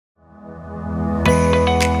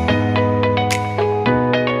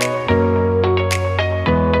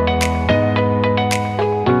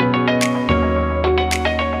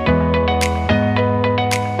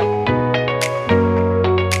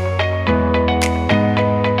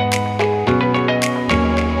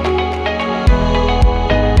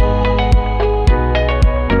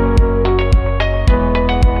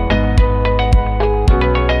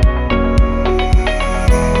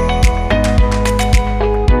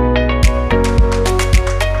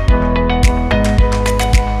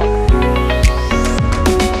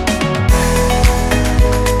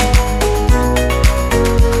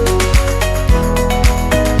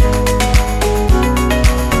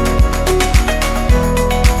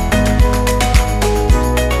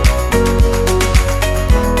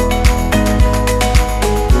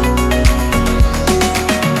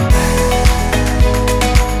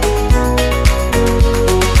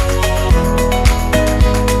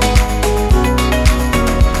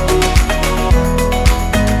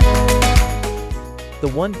The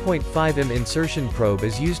 1.5 mm insertion probe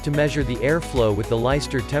is used to measure the airflow with the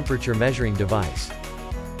Leister temperature measuring device.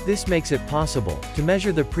 This makes it possible to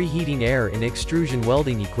measure the preheating air in extrusion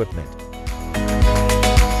welding equipment.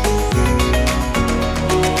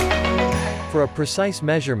 For a precise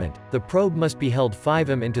measurement, the probe must be held 5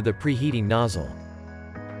 mm into the preheating nozzle.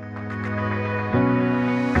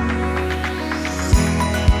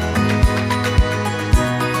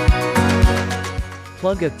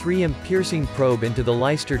 Plug a 3 mm piercing probe into the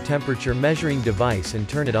Leister temperature measuring device and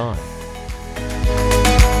turn it on.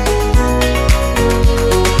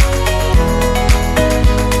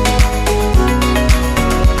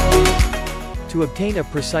 To obtain a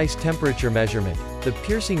precise temperature measurement, the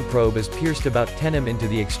piercing probe is pierced about 10 mm into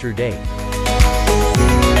the extrudate.